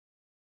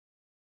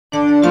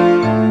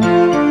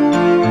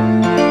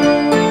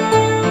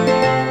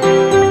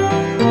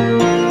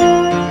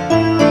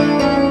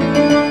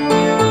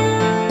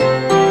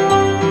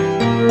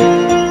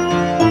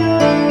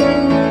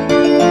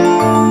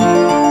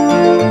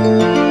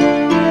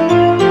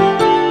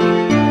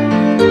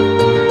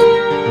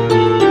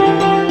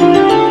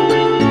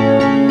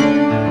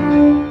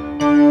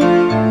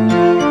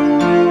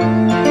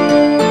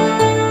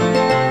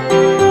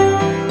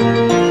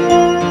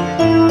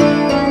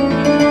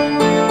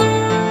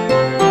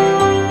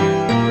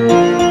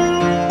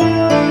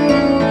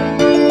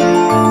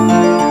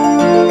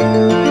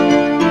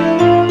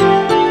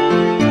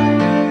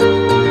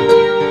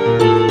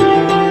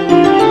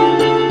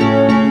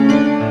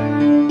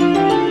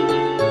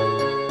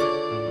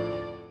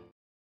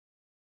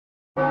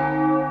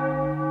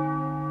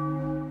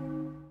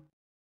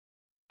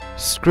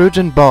Scrooge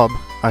and Bob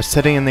are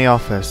sitting in the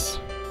office.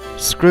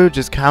 Scrooge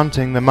is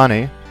counting the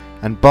money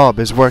and Bob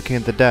is working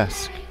at the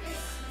desk.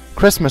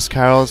 Christmas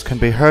carols can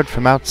be heard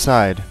from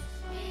outside.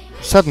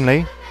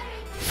 Suddenly,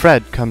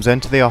 Fred comes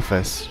into the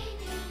office.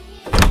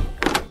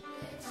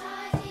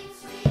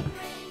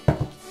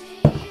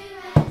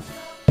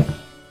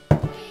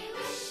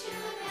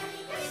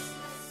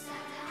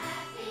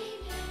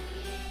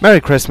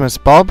 Merry Christmas,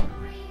 Bob.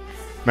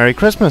 Merry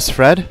Christmas,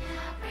 Fred.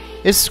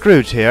 Is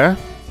Scrooge here?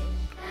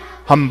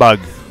 Humbug.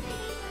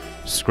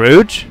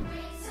 Scrooge?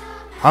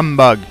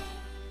 Humbug.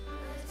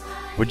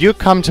 Would you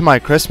come to my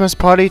Christmas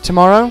party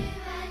tomorrow?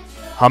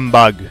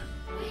 Humbug.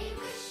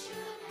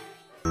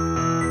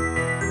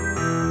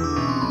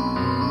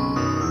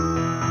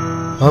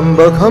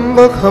 Humbug,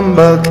 humbug,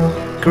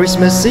 humbug,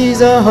 Christmas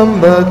is a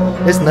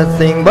humbug, it's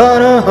nothing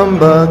but a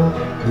humbug.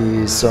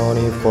 It's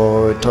only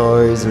for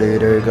toys,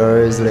 little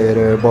girls,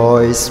 little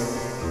boys.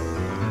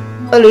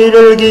 A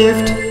little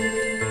gift,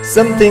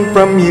 something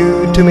from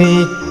you to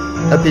me,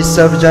 a piece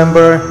of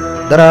jumper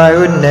that I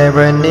would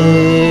never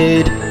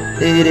need.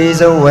 It is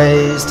a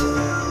waste,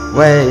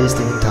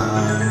 wasting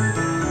time.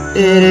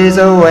 It is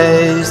a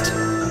waste,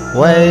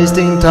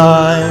 wasting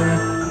time.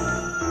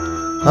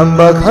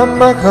 Humbug,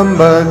 humbug,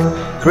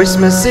 humbug,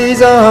 Christmas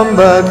is a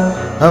humbug.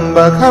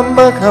 Humbug,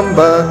 humbug,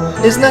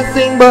 humbug, it's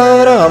nothing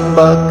but a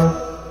humbug.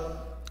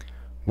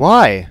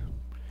 Why?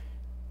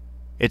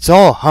 It's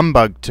all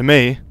humbug to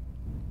me.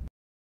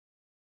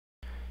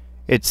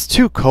 It's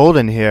too cold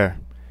in here.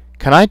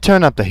 Can I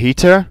turn up the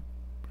heater?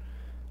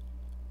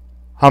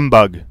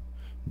 Humbug.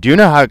 Do you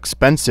know how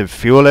expensive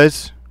fuel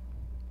is?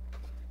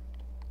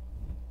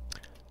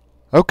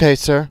 Okay,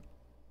 sir.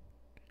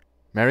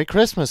 Merry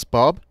Christmas,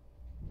 Bob.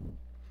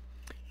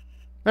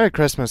 Merry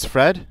Christmas,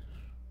 Fred.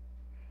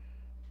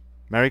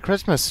 Merry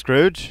Christmas,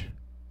 Scrooge.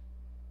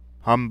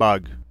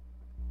 Humbug.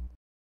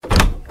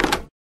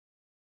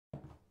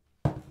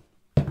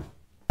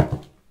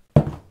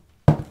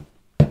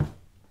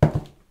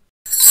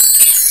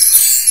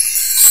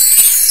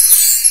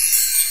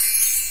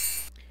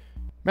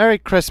 Merry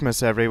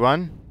Christmas,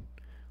 everyone.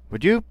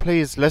 Would you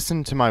please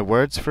listen to my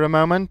words for a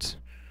moment?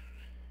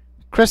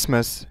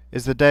 Christmas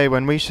is the day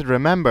when we should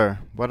remember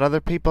what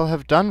other people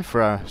have done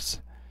for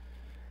us.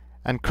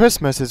 And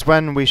Christmas is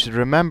when we should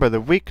remember the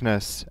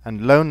weakness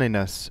and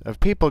loneliness of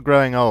people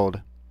growing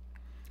old.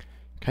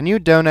 Can you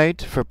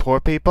donate for poor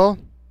people?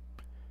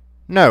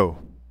 No,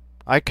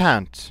 I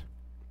can't.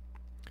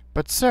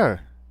 But,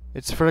 sir,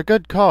 it's for a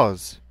good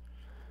cause.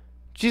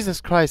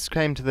 Jesus Christ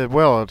came to the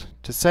world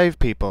to save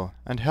people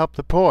and help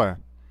the poor.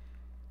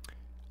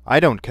 I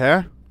don't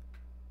care.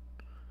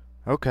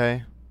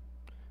 Okay.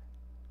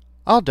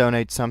 I'll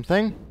donate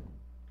something.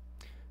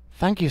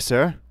 Thank you,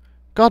 sir.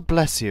 God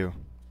bless you.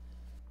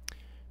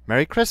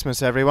 Merry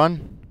Christmas,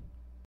 everyone.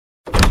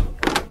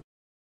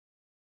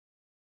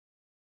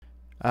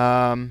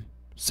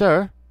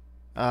 Sir,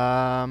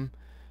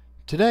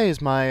 today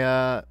is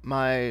my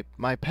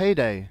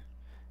payday,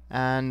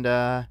 and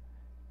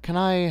can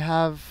I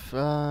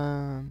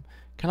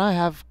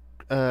have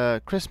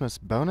a Christmas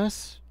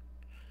bonus?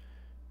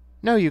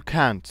 No, you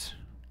can't.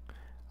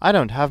 I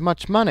don't have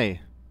much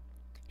money.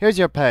 Here's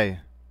your pay.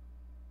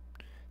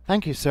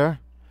 Thank you, sir.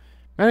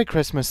 Merry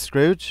Christmas,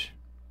 Scrooge.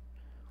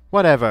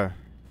 Whatever.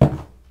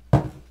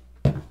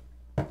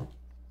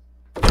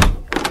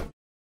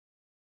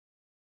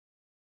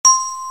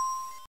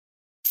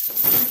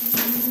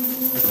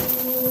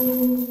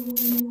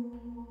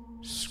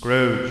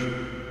 Scrooge.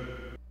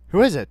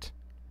 Who is it?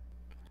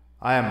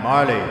 I am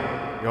Marley,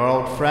 your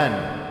old friend.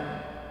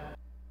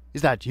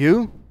 Is that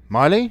you,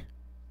 Marley?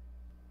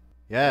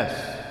 Yes.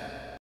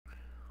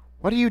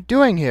 What are you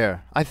doing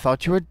here? I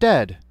thought you were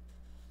dead.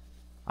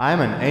 I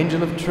am an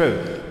angel of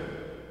truth.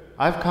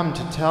 I've come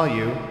to tell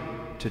you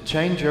to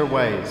change your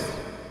ways.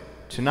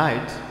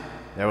 Tonight,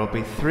 there will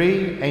be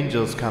 3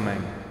 angels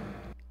coming.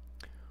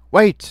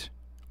 Wait!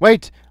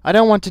 Wait! I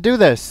don't want to do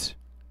this!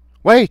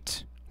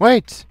 Wait!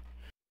 Wait!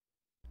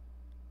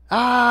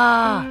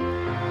 Ah!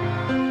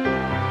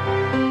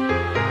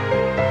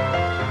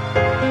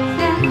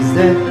 He's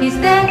dead, he's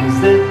dead,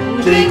 he's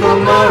dead,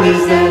 Jacob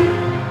Marley's dead.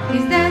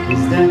 He's dead,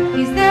 he's dead,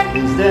 he's dead,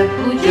 he's dead,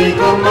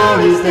 Jacob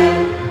Marley's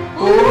dead.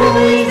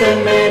 Oh, he's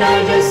dead, man,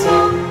 I just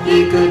saw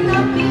he could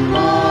not be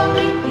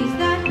Marley. He's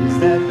dead, he's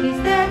dead, he's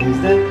dead,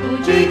 he's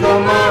dead,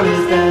 Jacob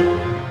Marley's dead.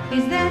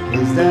 He's dead,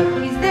 he's dead,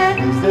 he's dead,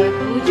 he's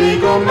dead,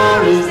 Jacob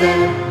Marley's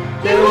dead.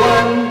 There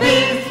won't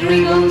be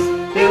 3 ghosts,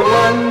 there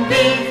won't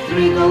be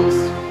 3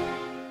 ghosts.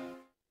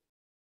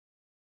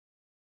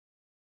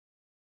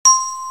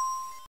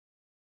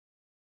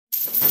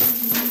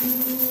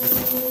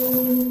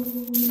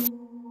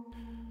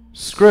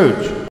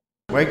 Scrooge,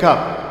 wake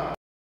up.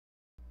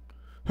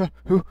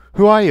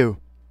 Who are you?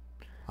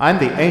 I'm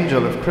the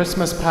angel of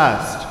Christmas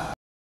past.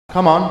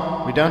 Come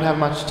on, we don't have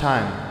much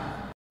time.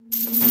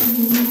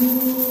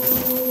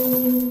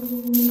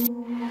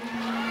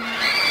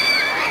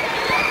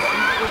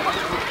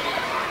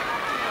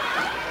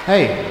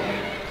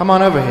 Hey, come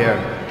on over here.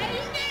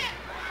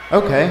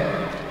 Okay,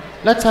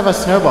 let's have a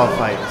snowball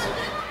fight.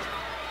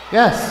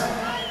 Yes,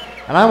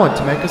 and I want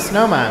to make a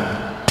snowman.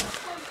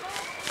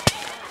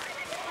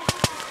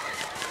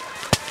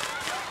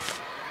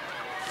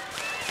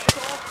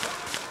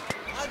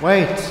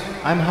 Wait,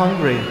 I'm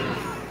hungry.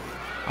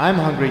 I'm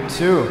hungry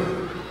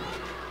too.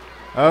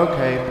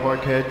 Okay, poor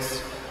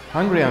kids.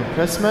 Hungry on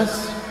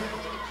Christmas?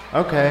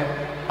 Okay,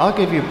 I'll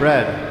give you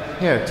bread.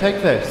 Here,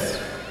 take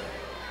this.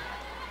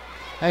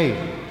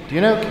 Hey, do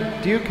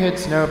you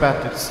kids know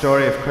about the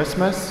story of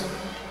Christmas?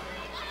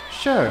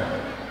 Sure,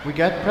 we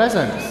get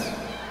presents.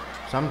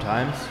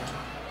 Sometimes.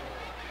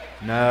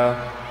 No,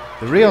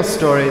 the real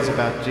story is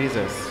about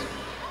Jesus.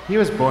 He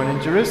was born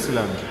in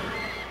Jerusalem.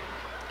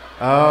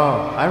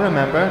 Oh, I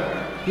remember.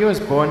 He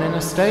was born in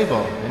a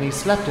stable, and he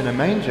slept in a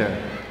manger.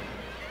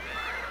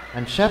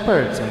 And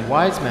shepherds and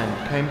wise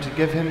men came to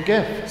give him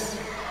gifts.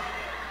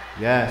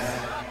 Yes,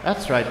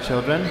 that's right,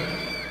 children.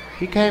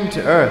 He came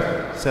to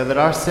earth so that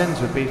our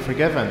sins would be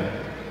forgiven.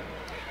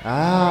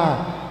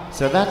 Ah,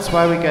 so that's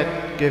why we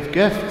give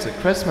gifts at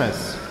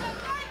Christmas.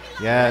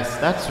 Yes,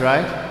 that's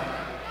right.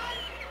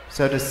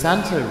 So does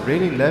Santa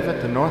really live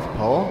at the North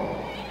Pole?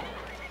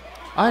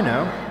 I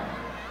know.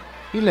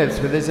 He lives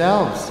with his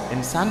elves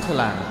in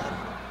Santaland.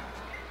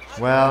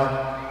 Well,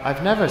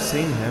 I've never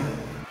seen him.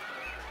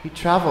 He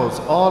travels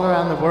all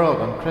around the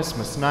world on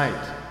Christmas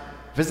night,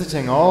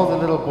 visiting all the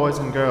little boys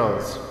and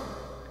girls.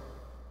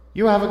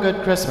 You have a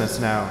good Christmas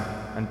now,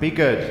 and be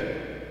good.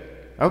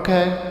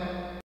 Okay.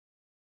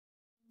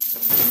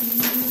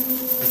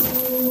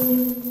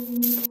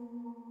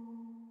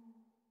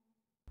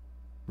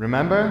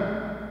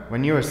 Remember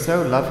when you were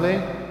so lovely?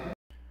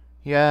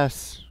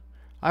 Yes,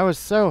 I was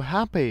so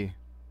happy.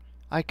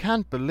 I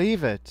can't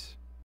believe it.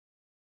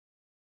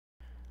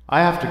 I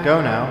have to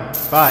go now.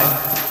 Bye.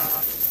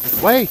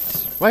 Wait!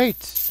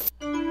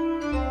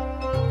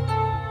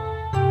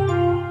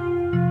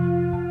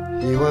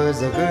 He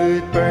was a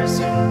good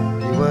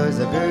person, he was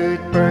a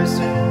good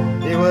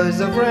person, he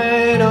was a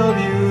friend of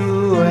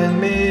you and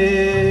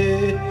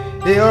me.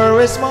 He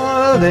always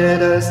smiled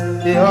at us,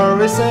 he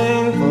always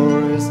sang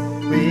for us,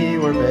 we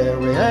were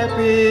very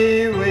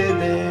happy with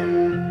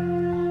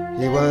him.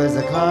 He was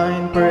a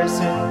kind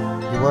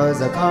person, he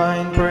was a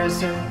kind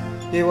person,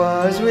 he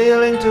was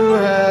willing to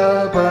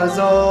help us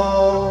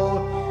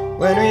all.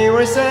 When we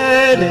were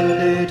sad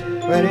indeed,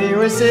 when we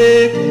were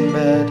sick in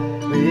bed,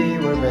 we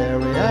were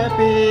very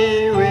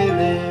happy with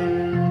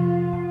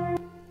him.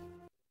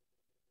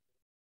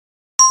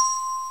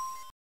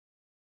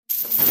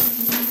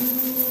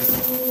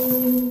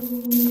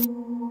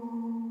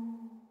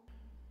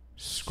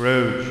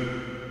 Scrooge.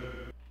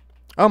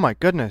 Oh my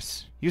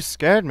goodness, you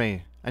scared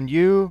me. And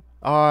you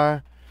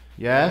are...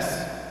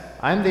 Yes,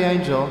 I'm the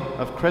angel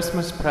of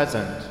Christmas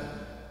present.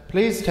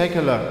 Please take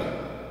a look.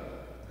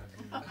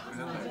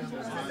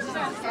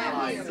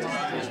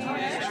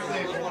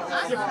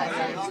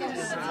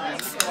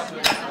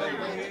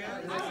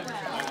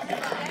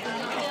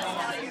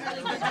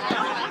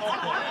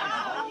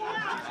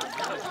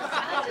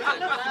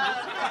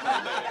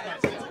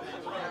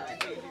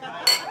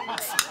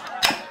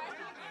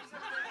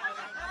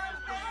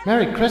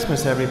 Merry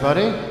Christmas,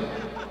 everybody.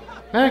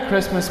 Merry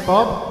Christmas,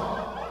 Bob.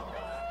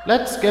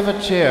 Let's give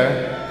a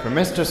cheer for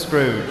Mr.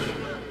 Scrooge.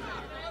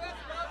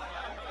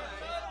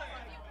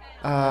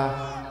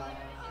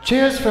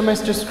 Cheers for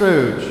Mr.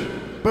 Scrooge.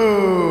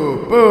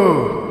 Boo,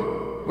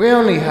 boo. We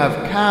only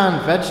have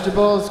canned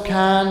vegetables,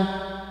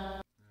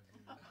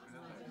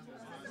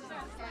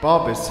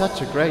 Bob is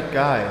such a great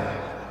guy,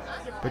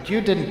 but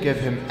you didn't give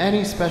him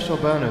any special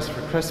bonus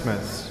for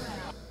Christmas.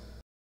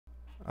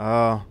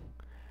 Oh,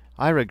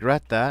 I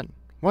regret that.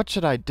 What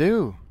should I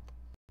do?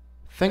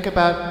 Think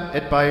about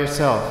it by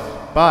yourself.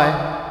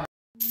 Bye.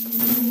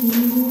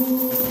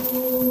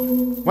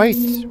 Wait!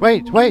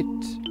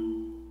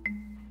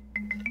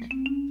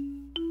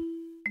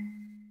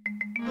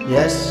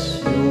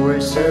 Yes, you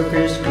were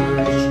selfish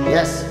Scrooge.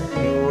 Yes,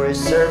 you were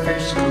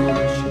selfish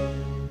Scrooge.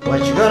 What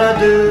you gonna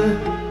do?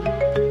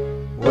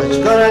 What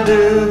you gonna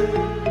do?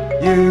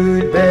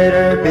 You'd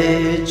better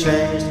be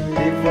changed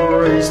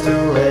before it's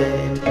too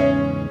late.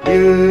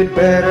 You'd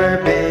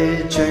better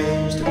be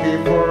changed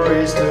before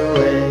it's too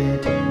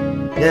late.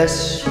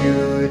 Yes,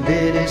 you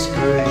did it,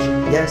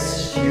 Scrooge.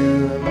 Yes,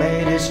 you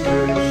made it,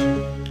 Scrooge.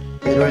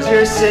 It was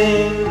your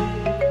sin.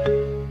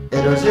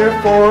 It was your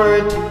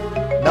fault.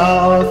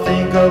 Now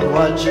think of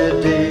what you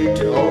did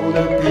to all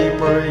the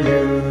people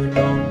you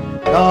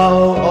know.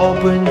 Now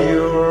open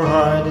your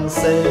heart and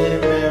say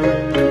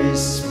Merry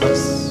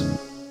Christmas.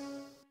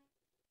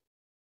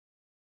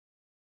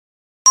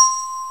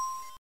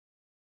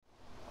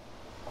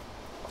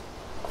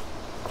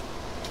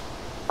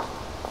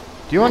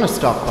 Do you want to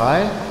stop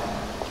by?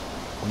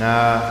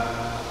 Nah,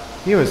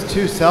 he was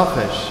too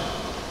selfish.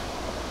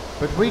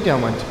 But we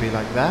don't want to be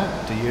like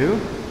that, do you?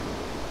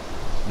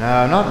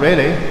 No, not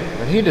really,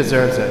 but he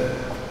deserves it.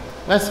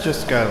 Let's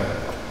just go.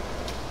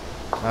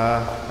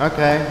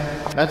 Okay,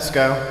 let's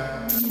go.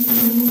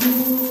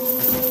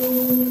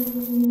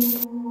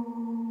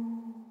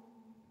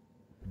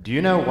 Do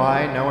you know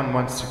why no one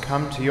wants to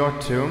come to your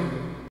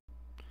tomb?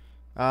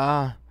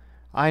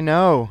 I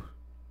know.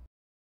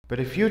 But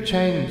if you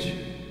change,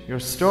 your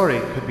story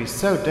could be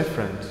so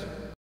different.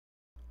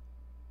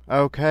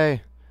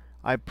 Okay,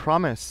 I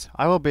promise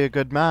I will be a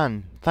good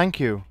man. Thank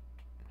you.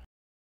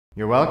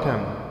 You're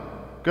welcome.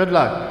 Good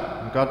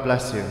luck, and God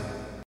bless you.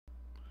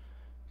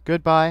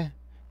 Goodbye,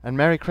 and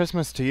Merry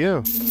Christmas to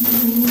you.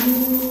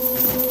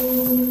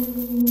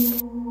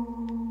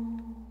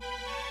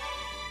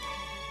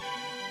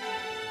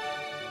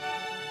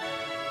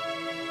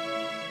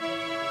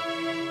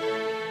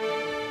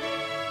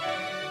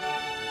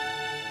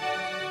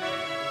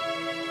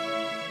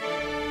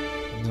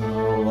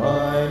 Now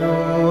I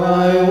know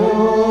I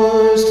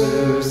was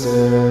too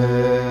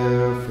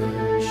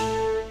selfish.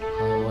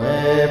 How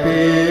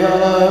happy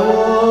I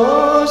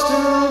was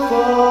to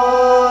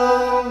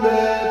find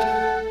that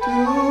to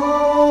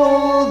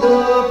all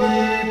the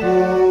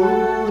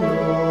people who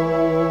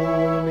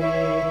know me, I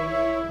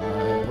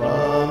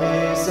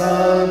promise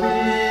I'll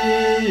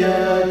be a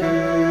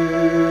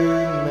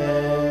good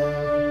man.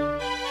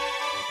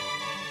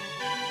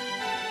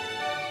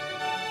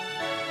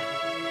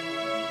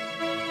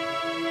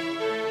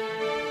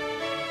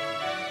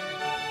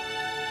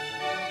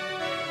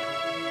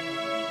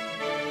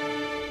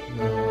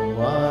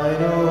 Now I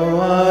know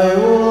I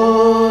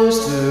was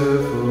too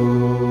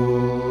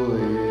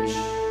foolish.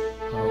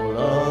 How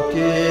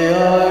lucky I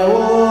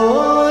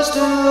was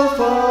to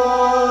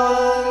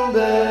find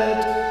that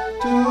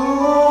to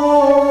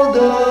all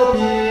the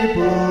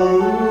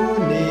people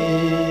who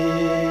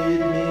need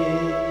me,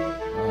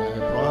 I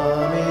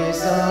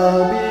promise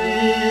I'll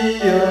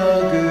be a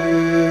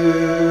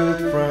good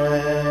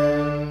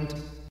friend.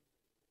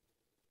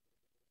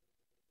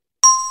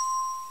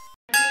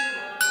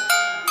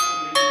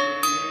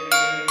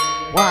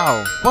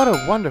 Wow, what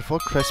a wonderful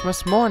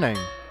Christmas morning!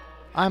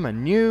 I'm a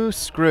new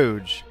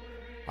Scrooge.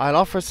 I'll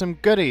offer some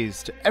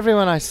goodies to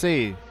everyone I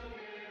see.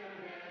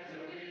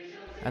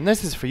 And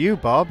this is for you,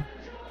 Bob.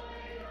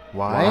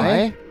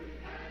 Why?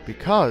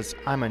 Because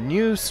I'm a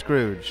new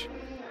Scrooge.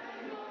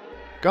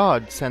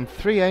 God sent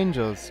 3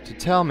 angels to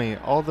tell me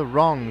all the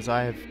wrongs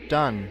I have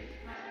done.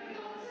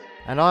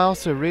 And I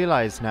also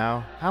realize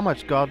now how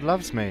much God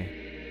loves me.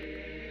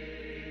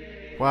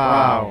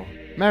 Wow.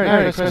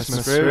 Merry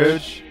Christmas,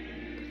 Scrooge.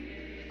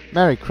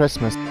 Merry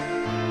Christmas.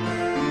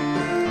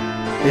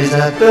 Is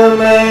that the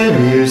man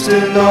who used to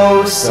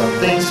know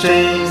something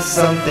strange,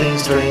 something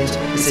strange?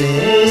 It's in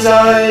his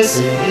eyes,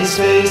 in his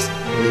face.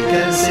 We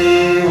can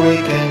see,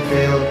 we can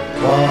feel.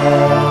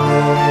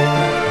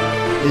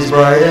 Wow. He's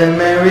bright and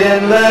merry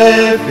and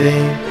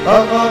laughing.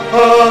 Ha ha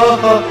ha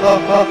ha ha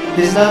ha.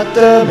 He's not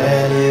the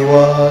man he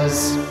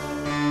was.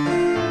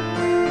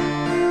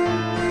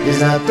 He's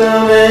not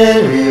the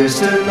man we used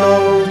to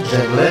know,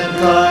 gentle and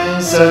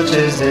kind, such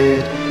as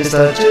it. His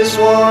touch is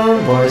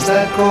warm, voice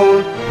that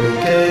cold. We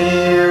can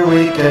hear,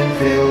 we can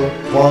feel.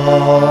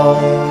 Wow.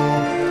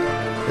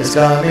 It's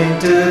coming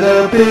to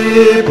the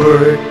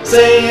paper,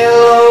 saying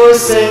hello,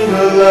 saying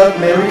good luck.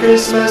 Merry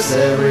Christmas,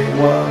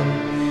 everyone.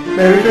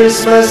 Merry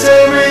Christmas,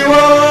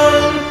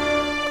 everyone.